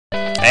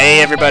Hey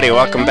everybody,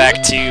 welcome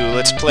back to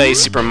Let's Play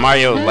Super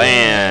Mario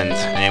Land,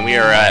 and we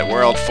are at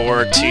World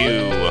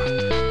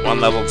 4-2,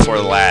 one level before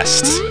the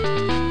last,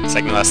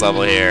 second to last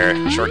level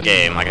here, short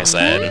game, like I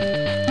said.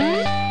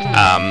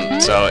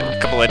 So a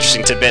couple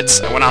interesting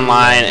tidbits. I went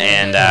online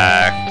and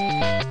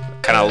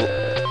kind of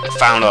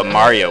found a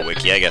Mario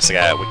wiki. I guess I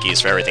got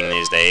wikis for everything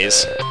these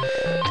days,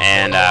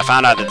 and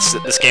found out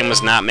that this game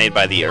was not made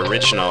by the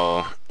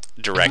original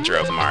director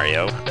of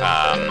Mario,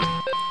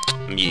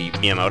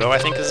 Miyamoto, I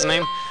think is his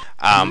name.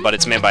 But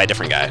it's made by a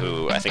different guy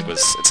who I think it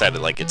said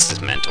like it's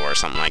his mentor or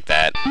something like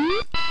that.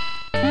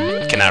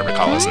 Cannot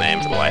recall his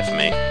name for the life of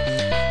me.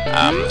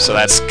 So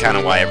that's kind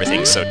of why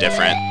everything's so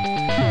different.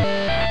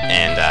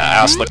 And I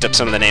also looked up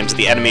some of the names of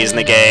the enemies in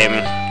the game.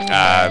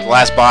 The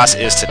last boss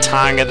is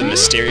Tatanga the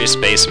Mysterious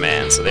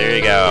Spaceman. So there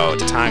you go,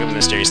 Tatanga the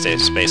Mysterious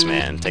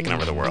Spaceman taking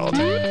over the world.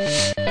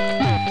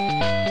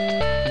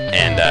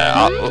 And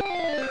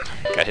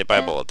got hit by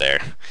a bullet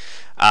there.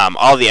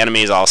 All the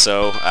enemies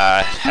also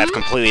have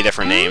completely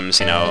different names.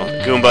 You know,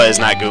 Goomba is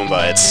not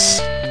Goomba. It's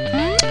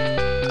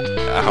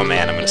oh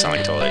man, I'm gonna sound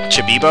like totally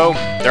Chibibo.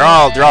 They're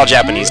all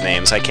Japanese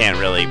names. I can't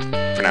really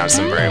pronounce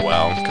them very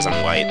well because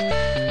I'm white.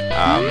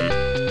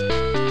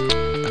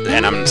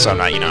 And I'm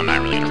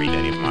not really gonna read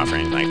any of them off or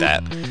anything like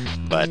that.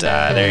 But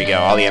there you go.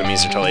 All the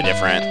enemies are totally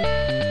different.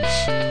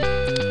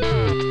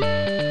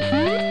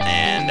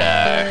 And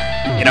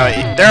you know,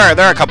 there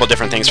are a couple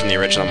different things from the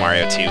original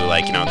Mario too,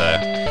 like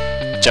the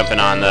jumping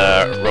on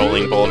the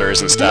rolling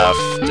boulders and stuff.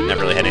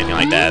 Never really had anything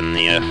like that in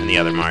the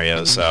other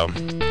Marios. So,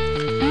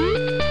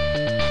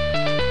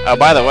 oh,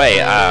 by the way,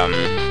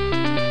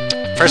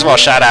 first of all,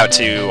 shout out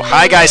to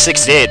Hi Guy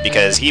 6 Did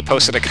because he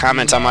posted a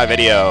comment on my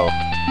video.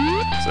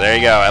 So there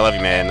you go. I love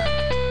you, man.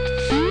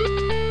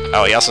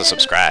 Oh, he also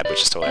subscribed,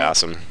 which is totally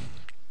awesome.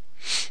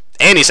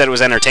 And he said it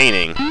was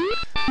entertaining.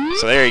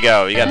 So there you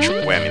go. You got a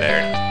triple whammy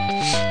there.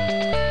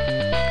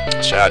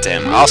 Shout out to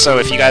him. Also,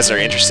 if you guys are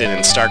interested in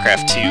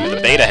StarCraft 2,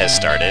 the beta has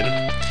started,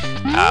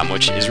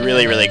 which is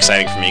really, really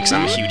exciting for me because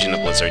I'm huge into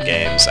Blizzard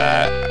games.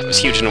 I was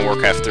huge into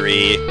Warcraft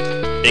 3,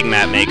 big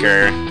map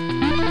maker.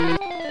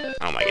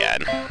 Oh my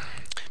god.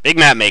 Big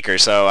map maker,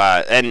 so,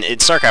 and in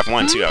StarCraft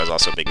 1 too, I was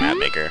also a big map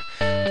maker.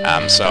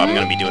 So I'm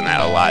going to be doing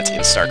that a lot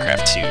in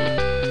StarCraft 2,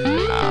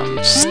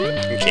 just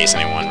in case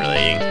anyone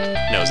really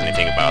knows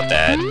anything about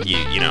that.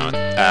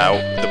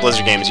 The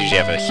Blizzard games usually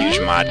have a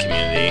huge mod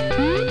community,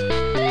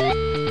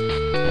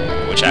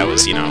 which I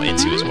was,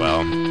 into as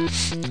well.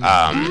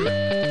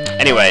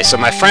 Anyway, so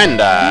my friend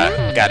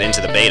got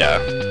into the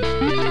beta.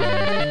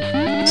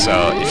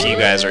 So if you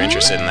guys are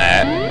interested in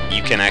that,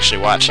 you can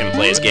actually watch him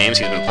play his games.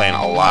 He's been playing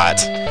a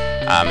lot,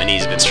 and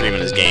he's been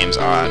streaming his games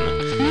on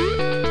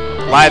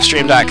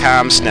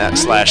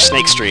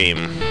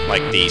livestream.com/snakestream,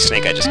 like the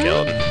snake I just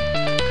killed.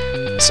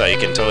 So you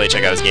can totally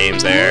check out his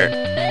games there.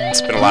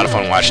 It's been a lot of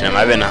fun watching him.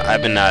 I've been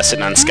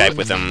sitting on Skype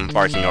with him,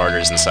 barking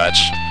orders and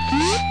such.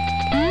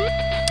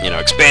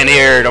 Expand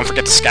here, don't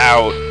forget to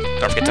scout,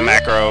 don't forget to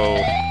macro,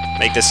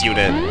 make this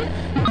unit.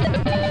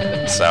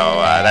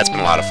 So, that's been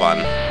a lot of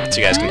fun.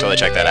 So you guys can totally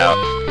check that out.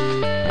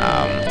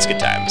 It's good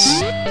times.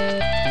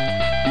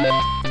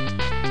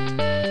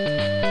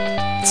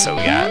 So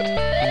we got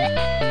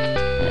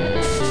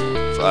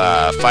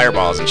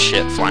fireballs and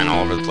shit flying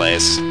all over the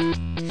place.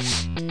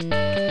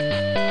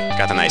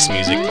 Got the nice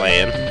music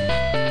playing.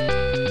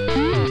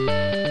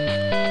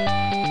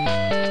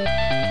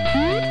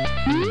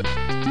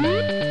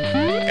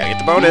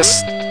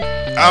 Bonus!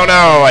 Oh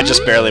no, I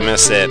just barely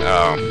missed it.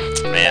 Oh,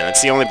 man,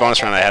 it's the only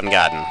bonus round I haven't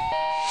gotten.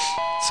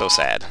 So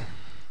sad.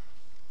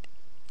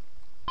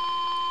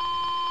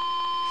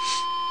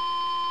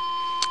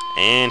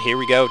 And here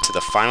we go to the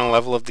final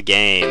level of the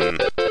game,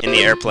 in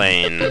the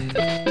airplane.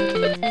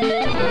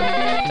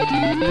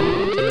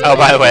 Oh,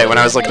 by the way, when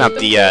I was looking up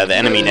the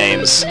enemy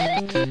names,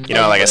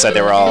 like I said,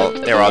 they were all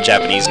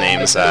Japanese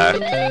names.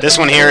 This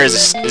one here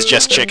is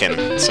just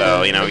chicken.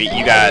 So,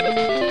 you got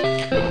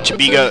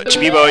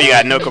Chibibo, you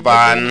got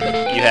Nokoban,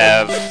 you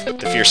have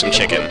the fearsome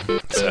chicken.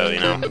 So,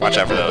 watch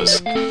out for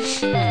those.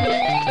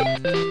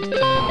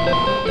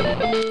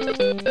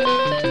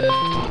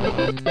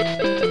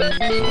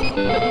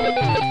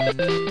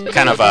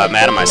 Kind of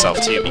mad at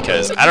myself too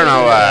because I don't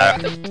know,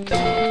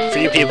 for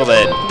you people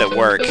that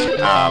work,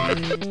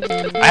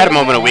 I had a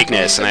moment of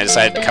weakness and I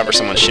decided to cover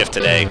someone's shift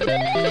today,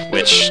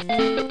 which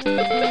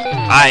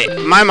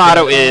my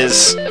motto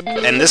is,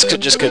 and this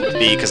could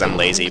be because I'm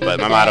lazy, but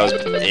my motto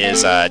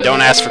is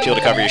don't ask for people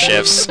to cover your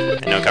shifts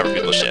and don't cover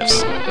people's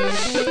shifts.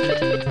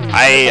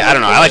 I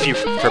don't know, I like to be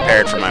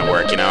prepared for my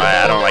work,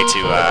 I don't like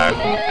to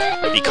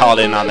be called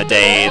in on the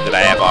day that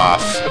I have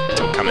off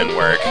to come and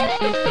work.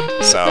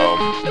 So,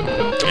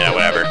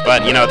 whatever.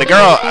 But, the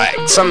girl,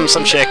 some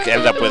chick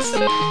ended up with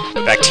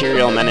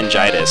bacterial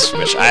meningitis,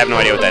 which I have no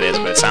idea what that is,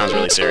 but it sounds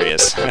really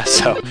serious.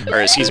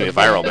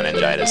 Viral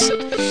meningitis.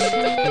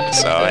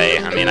 So, hey,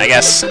 I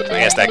guess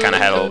that kind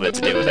of had a little bit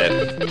to do with it.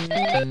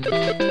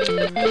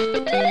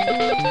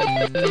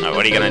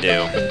 What are you gonna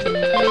do?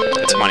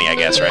 It's money, I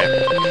guess, right?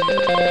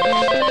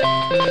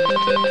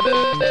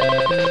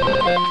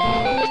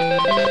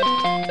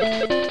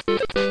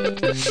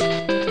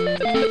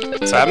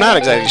 So I'm not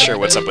exactly sure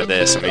what's up with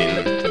this. I mean,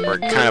 we're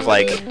kind of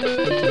like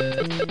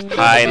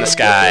high in the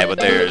sky, but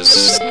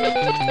there's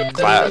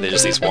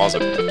these walls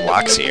of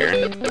blocks here.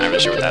 I'm not really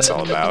sure what that's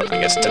all about.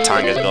 I guess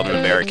Tatanga's building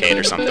a barricade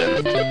or something.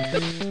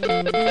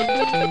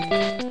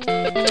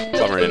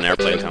 Plummeted an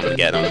airplane coming to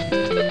get him.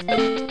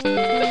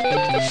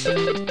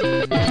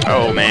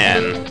 Oh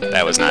man,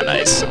 that was not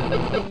nice.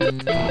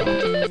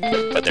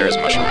 But there is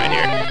a mushroom right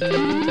here.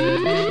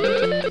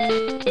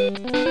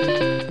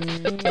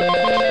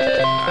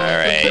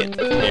 Alright,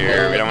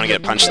 we don't want to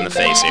get punched in the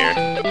face here.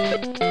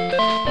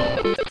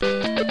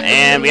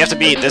 And we have to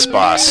beat this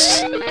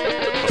boss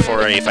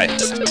before we fight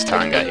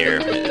Tatanga here.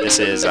 This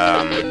is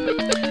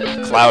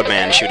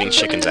Cloudman shooting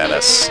chickens at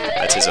us.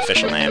 That's his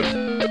official name.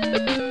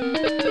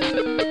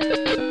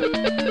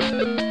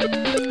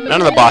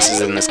 None of the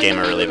bosses in this game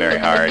are really very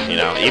hard, you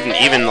know.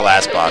 Even the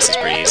last boss is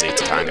pretty easy,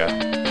 Tatanga.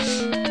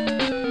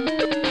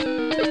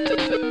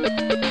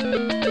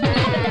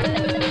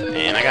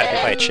 And I got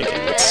hit by a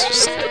chicken. That's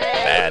just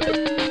bad.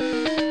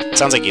 It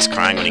sounds like he's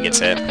crying when he gets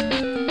hit.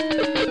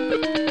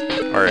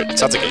 Or it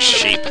sounds like a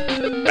sheep.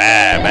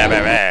 Bah, bah,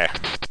 bah, bah.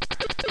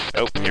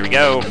 Oh, here we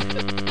go.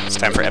 It's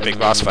time for epic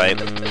boss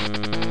fight.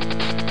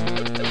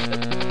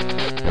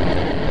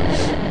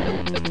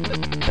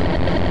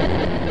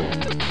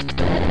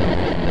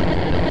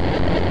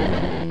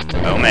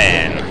 Oh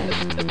man.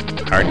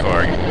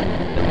 Hardcore.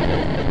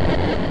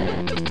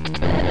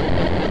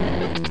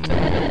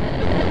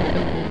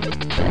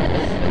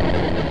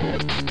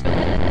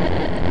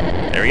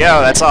 There we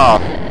go, that's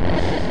all.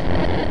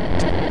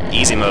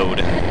 Easy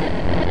mode.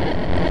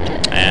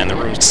 And the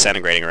room's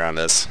disintegrating around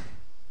us.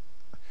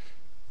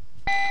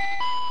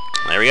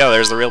 There we go,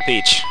 there's the real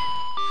Peach.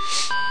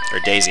 Or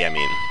Daisy, I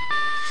mean.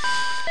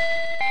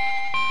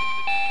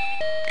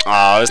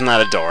 Aw, isn't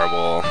that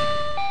adorable?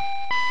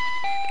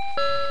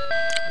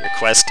 Your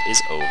quest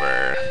is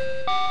over.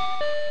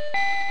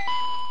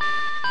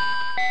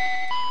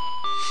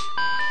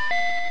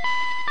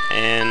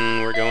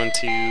 And we're going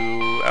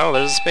to... Oh,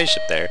 there's a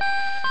spaceship there.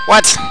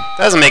 What? That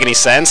doesn't make any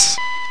sense.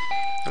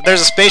 If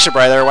there's a spaceship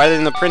right there, why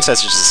didn't the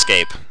princess just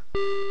escape?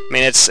 I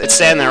mean, it's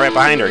standing there right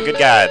behind her. Good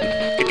God.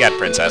 Good God,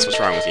 princess. What's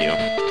wrong with you?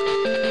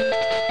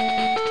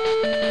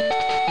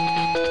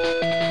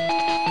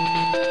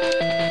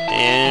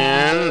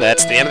 And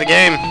that's the end of the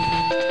game.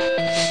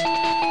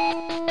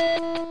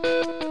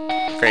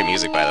 Great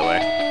music, by the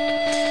way.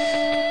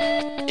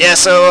 Yeah,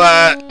 so,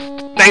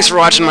 thanks for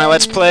watching my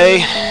Let's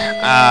Play.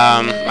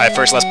 My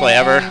first Let's Play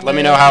ever. Let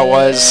me know how it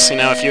was, you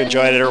know, if you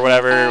enjoyed it or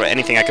whatever,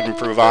 anything I could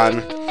improve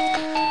on.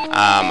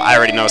 I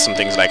already know some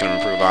things that I can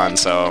improve on,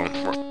 so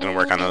we're going to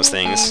work on those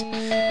things.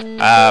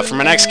 For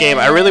my next game,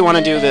 I really want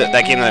to do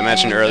that game that I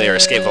mentioned earlier,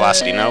 Escape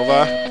Velocity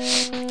Nova.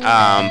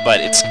 But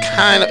it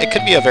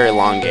could be a very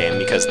long game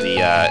because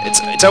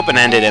it's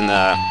open-ended and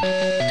the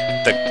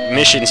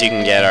missions you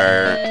can get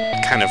are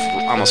kind of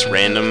almost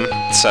random,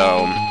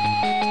 so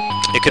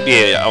it could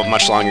be a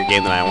much longer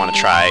game than I want to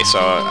try, so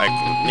I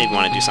maybe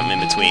want to do something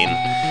in between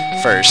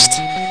first.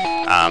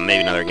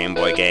 Maybe another Game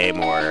Boy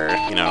game or,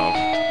 you know,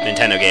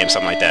 Nintendo game,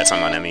 something like that,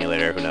 something on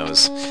emulator, who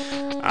knows.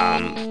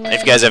 If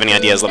you guys have any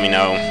ideas, let me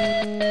know.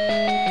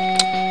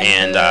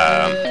 And,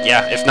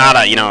 yeah, if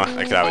not, you know,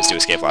 I could always do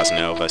Escape Velocity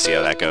Nova, see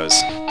how that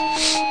goes.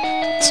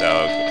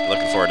 So,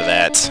 looking forward to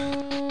that.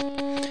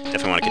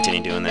 Definitely want to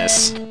continue doing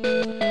this.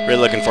 Really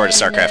looking forward to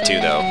StarCraft 2,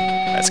 though.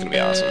 That's going to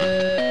be awesome.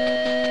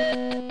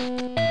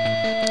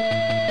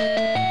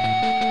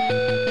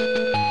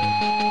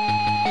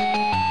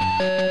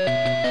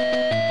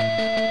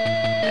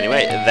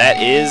 Anyway, that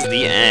is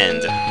the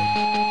end.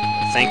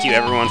 Thank you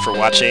everyone for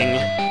watching,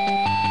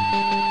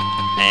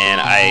 and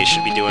I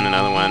should be doing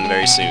another one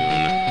very soon.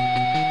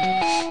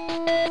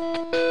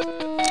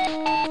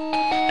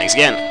 Thanks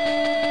again.